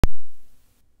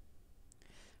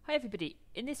Hi everybody,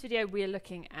 in this video we are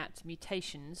looking at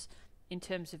mutations in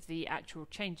terms of the actual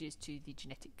changes to the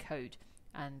genetic code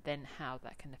and then how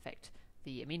that can affect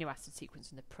the amino acid sequence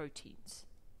and the proteins.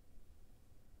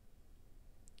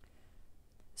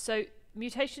 So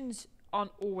mutations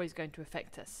aren't always going to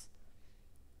affect us.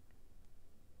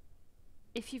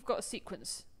 If you've got a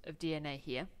sequence of DNA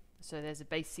here, so there's a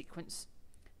base sequence,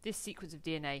 this sequence of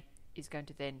DNA is going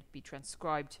to then be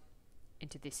transcribed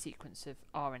into this sequence of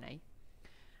RNA.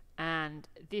 And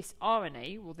this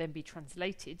RNA will then be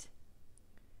translated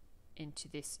into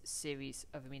this series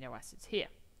of amino acids here.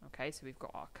 Okay, so we've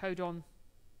got our codon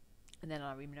and then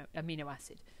our amino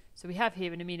acid. So we have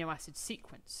here an amino acid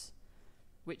sequence,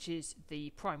 which is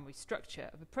the primary structure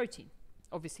of a protein.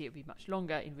 Obviously, it would be much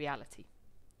longer in reality.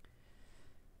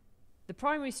 The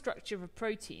primary structure of a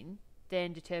protein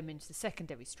then determines the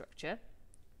secondary structure,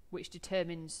 which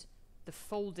determines the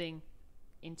folding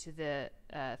into the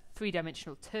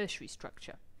three-dimensional tertiary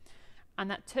structure. And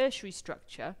that tertiary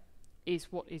structure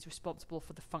is what is responsible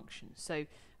for the function. So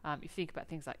if you think about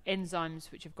things like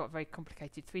enzymes, which have got a very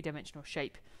complicated three-dimensional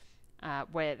shape,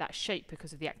 where that shape,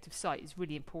 because of the active site, is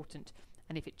really important,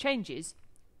 and if it changes,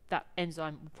 that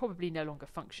enzyme will probably no longer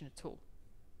function at all.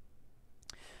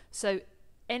 So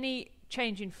any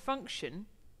change in function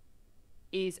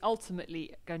is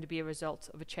ultimately going to be a result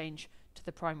of a change to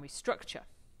the primary structure.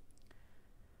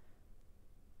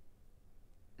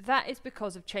 That is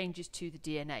because of changes to the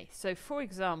DNA. So for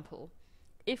example,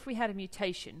 if we had a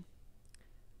mutation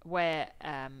where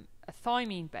a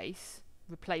thymine base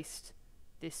replaced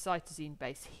this cytosine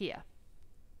base here,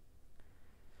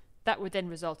 that would then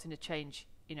result in a change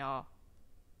in our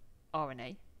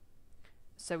RNA.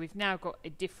 So we've now got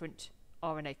a different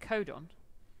RNA codon,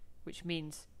 which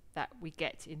means that we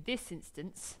get, in this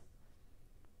instance,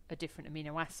 a different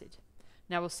amino acid.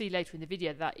 Now we'll see later in the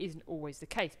video that isn't always the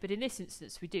case, but in this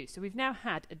instance we do. So we've now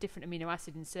had a different amino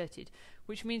acid inserted,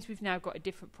 which means we've now got a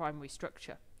different primary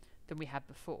structure than we had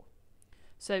before.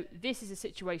 So this is a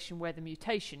situation where the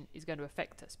mutation is going to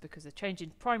affect us, because a change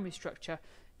in primary structure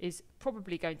is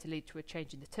probably going to lead to a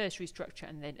change in the tertiary structure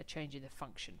and then a change in the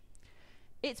function.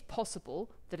 It's possible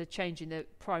that a change in the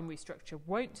primary structure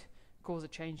won't cause a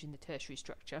change in the tertiary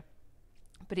structure,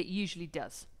 but it usually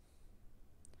does.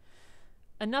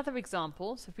 Another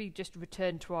example, so if we just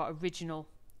return to our original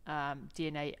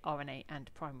DNA, RNA and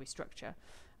primary structure,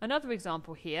 another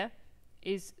example here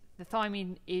is the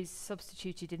thymine is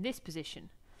substituted in this position,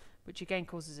 which again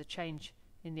causes a change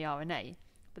in the RNA,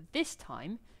 but this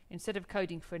time, instead of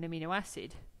coding for an amino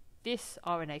acid, this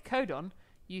RNA codon,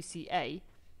 UCA,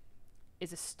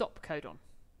 is a stop codon.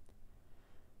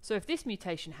 So if this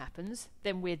mutation happens,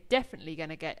 then we're definitely going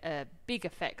to get a big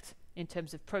effect in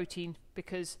terms of protein,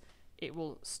 because it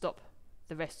will stop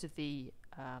the rest of the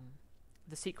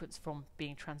sequence from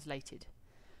being translated.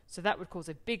 So that would cause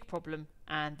a big problem,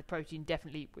 and the protein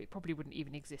probably wouldn't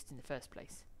even exist in the first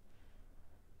place.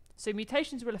 So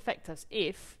mutations will affect us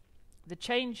if the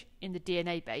change in the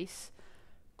DNA base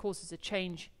causes a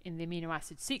change in the amino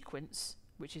acid sequence,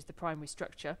 which is the primary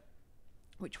structure,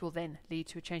 which will then lead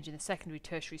to a change in the secondary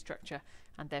tertiary structure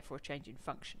and therefore a change in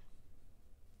function.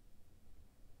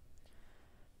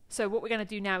 So what we're going to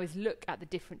do now is look at the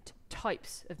different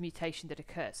types of mutation that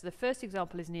occur. So the first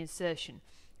example is an insertion.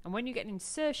 And when you get an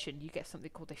insertion, you get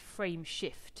something called a frame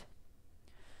shift.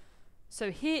 So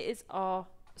here is our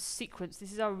sequence.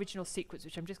 This is our original sequence,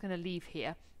 which I'm just going to leave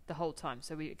here the whole time.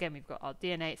 So we've got our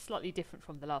DNA. It's slightly different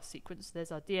from the last sequence. There's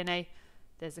our DNA.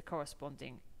 There's the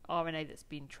corresponding RNA that's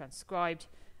been transcribed.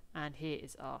 And here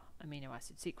is our amino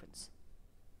acid sequence.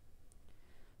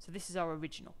 So this is our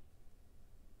original.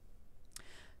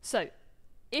 So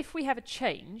if we have a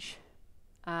change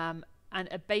and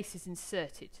a base is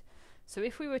inserted, so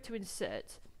if we were to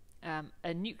insert a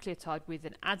nucleotide with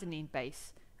an adenine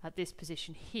base at this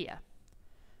position here,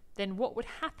 then what would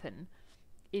happen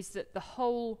is that the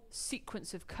whole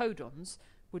sequence of codons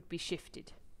would be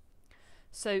shifted.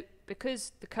 So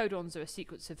because the codons are a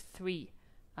sequence of three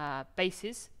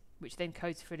bases, which then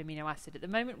codes for an amino acid, at the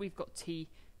moment we've got T,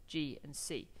 G and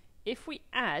C. If we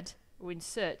add or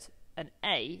insert an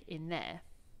A in there,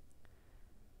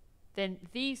 then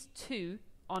these two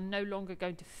are no longer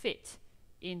going to fit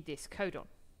in this codon.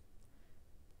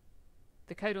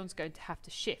 The codon's going to have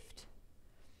to shift.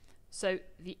 So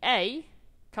the A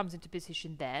comes into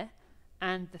position there,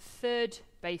 and the third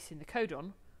base in the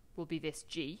codon will be this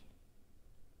G.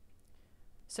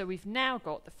 So we've now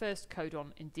got the first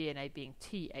codon in DNA being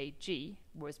TAG,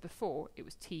 whereas before it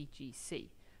was TGC.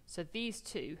 So these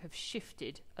two have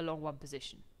shifted along one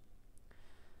position.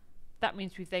 That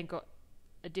means we've then got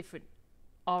a different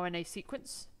RNA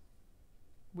sequence,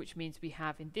 which means we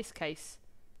have, in this case,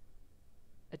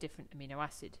 a different amino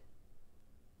acid.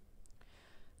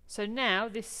 So now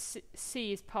this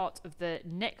C is part of the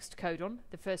next codon,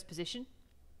 the first position.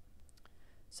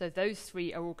 So those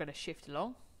three are all going to shift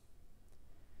along.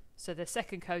 So the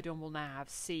second codon will now have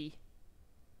C,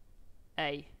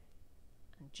 A,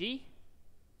 and G,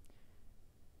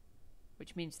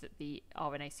 which means that the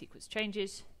RNA sequence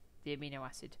changes, the amino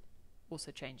acid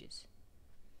also changes.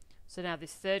 So now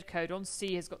this third codon,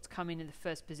 C, has got to come in the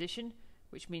first position,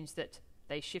 which means that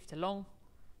they shift along.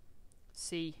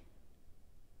 C,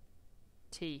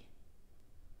 T,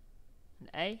 and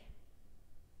A.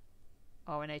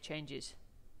 RNA changes,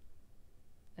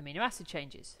 amino acid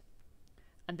changes.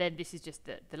 And then this is just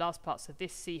the last part, so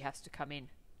this C has to come in.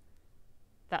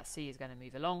 That C is going to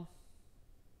move along.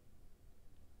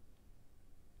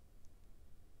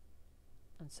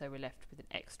 And so we're left with an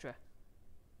extra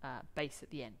base at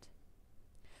the end.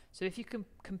 So if you can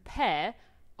compare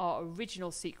our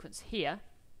original sequence here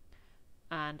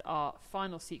and our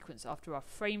final sequence after our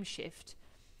frame shift,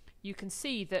 you can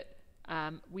see that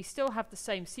we still have the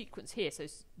same sequence here. So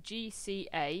it's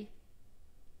GCA,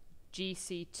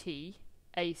 GCT,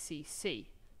 ACC.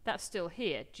 That's still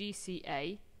here,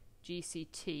 GCA,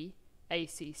 GCT,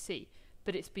 ACC,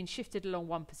 but it's been shifted along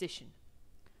one position.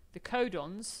 The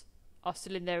codons are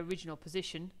still in their original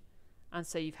position, and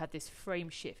so you've had this frame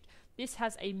shift. This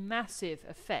has a massive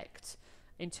effect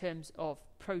in terms of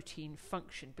protein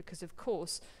function, because of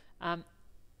course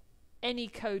any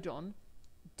codon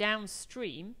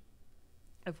downstream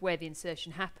of where the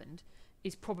insertion happened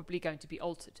is probably going to be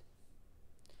altered.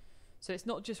 So it's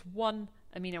not just one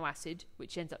amino acid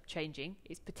which ends up changing,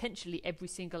 it's potentially every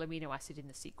single amino acid in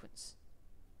the sequence.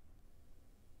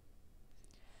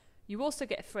 You also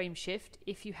get a frame shift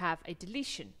if you have a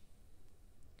deletion.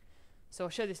 So I'll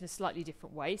show this in a slightly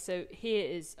different way. So here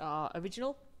is our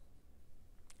original.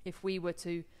 If we were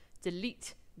to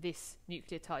delete this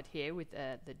nucleotide here with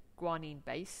the guanine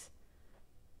base,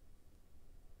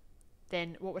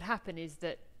 then what would happen is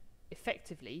that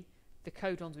effectively the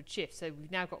codons would shift. So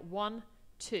we've now got 1,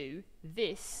 2,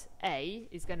 this A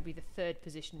is going to be the third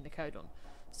position in the codon.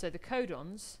 So the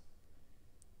codons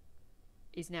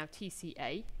is now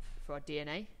TCA for our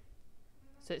DNA.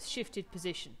 So it's shifted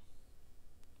position.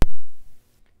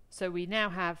 So we now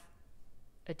have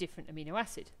a different amino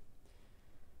acid.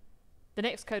 The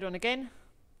next codon again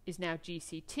is now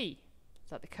GCT.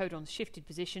 So the codon's shifted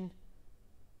position.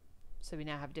 So we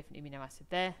now have a different amino acid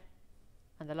there.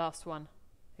 And the last one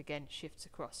again shifts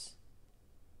across.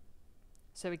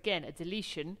 So again, a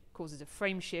deletion causes a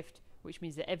frame shift, which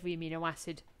means that every amino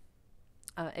acid,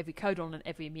 every codon and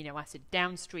every amino acid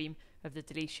downstream of the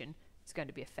deletion is going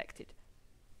to be affected.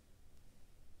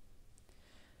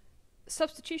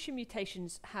 Substitution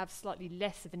mutations have slightly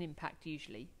less of an impact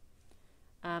usually.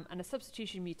 And a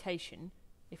substitution mutation,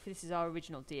 if this is our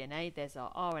original DNA, there's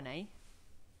our RNA.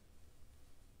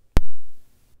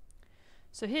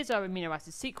 So here's our amino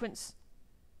acid sequence.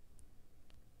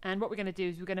 And what we're going to do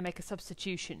is we're going to make a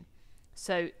substitution.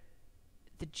 So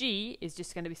the G is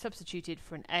just going to be substituted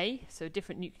for an A, so a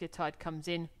different nucleotide comes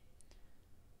in,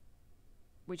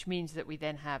 which means that we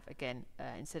then have, again,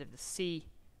 instead of the C,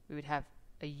 we would have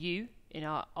a U in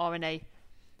our RNA,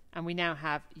 and we now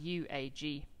have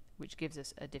UAG, which gives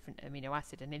us a different amino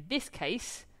acid. And in this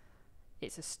case,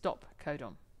 it's a stop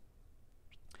codon.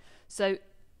 So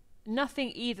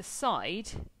nothing either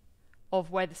side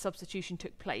of where the substitution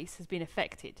took place has been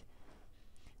affected.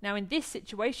 Now in this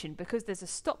situation, because there's a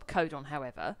stop codon,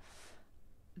 however,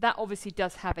 that obviously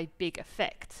does have a big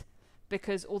effect,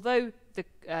 because although the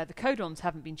codons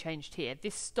haven't been changed here,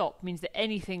 this stop means that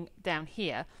anything down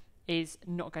here is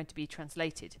not going to be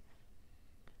translated.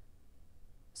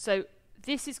 So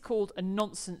this is called a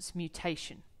nonsense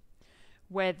mutation,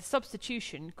 where the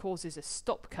substitution causes a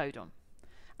stop codon.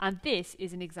 And this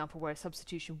is an example where a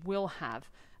substitution will have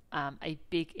a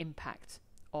big impact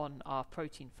on our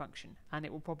protein function, and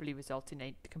it will probably result in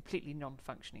a completely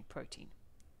non-functioning protein.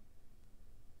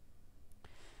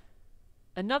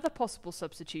 Another possible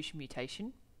substitution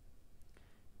mutation,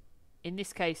 in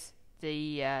this case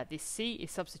this C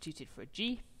is substituted for a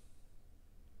G,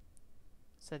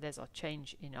 so there's our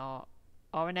change in our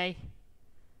RNA,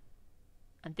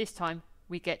 and this time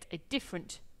we get a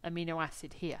different amino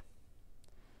acid here.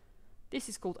 This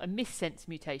is called a missense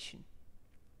mutation,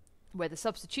 where the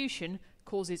substitution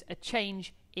causes a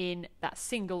change in that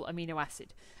single amino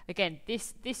acid. Again,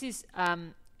 this is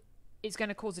going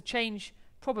to cause a change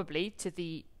probably to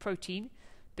the protein,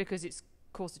 because it's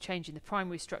caused a change in the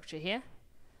primary structure here,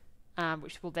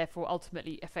 which will therefore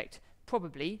ultimately affect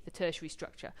probably the tertiary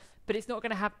structure, but it's not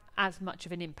going to have as much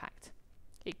of an impact.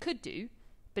 It could do,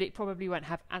 but it probably won't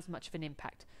have as much of an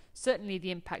impact. Certainly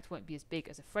the impact won't be as big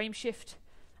as a frameshift,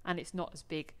 and it's not as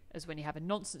big as when you have a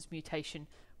nonsense mutation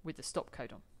with the stop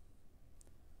codon.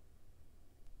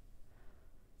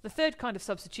 The third kind of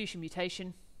substitution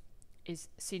mutation is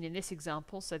seen in this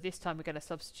example. So this time we're going to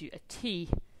substitute a T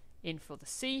in for the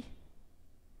C.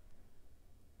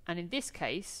 And in this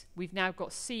case, we've now got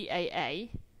CAA.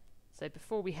 So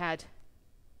before we had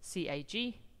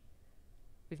CAG,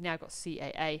 we've now got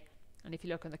CAA. And if you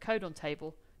look on the codon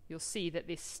table, you'll see that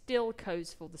this still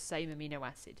codes for the same amino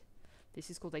acid. This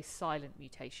is called a silent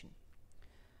mutation.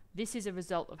 This is a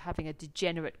result of having a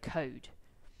degenerate code.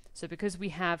 So because we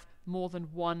have more than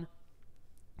one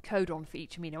codon for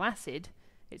each amino acid,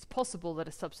 it's possible that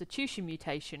a substitution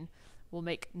mutation will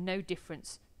make no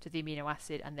difference to the amino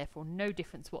acid, and therefore no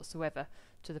difference whatsoever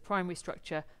to the primary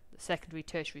structure, the secondary,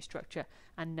 tertiary structure,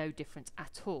 and no difference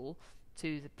at all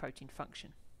to the protein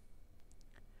function.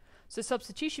 So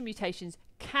substitution mutations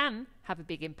can have a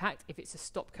big impact if it's a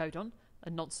stop codon, a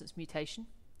nonsense mutation.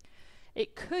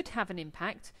 It could have an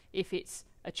impact if it's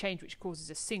a change which causes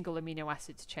a single amino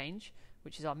acid to change,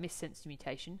 which is our missense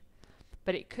mutation,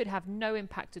 but it could have no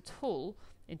impact at all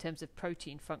in terms of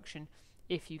protein function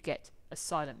if you get a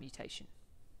silent mutation.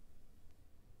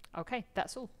 Okay,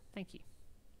 that's all. Thank you.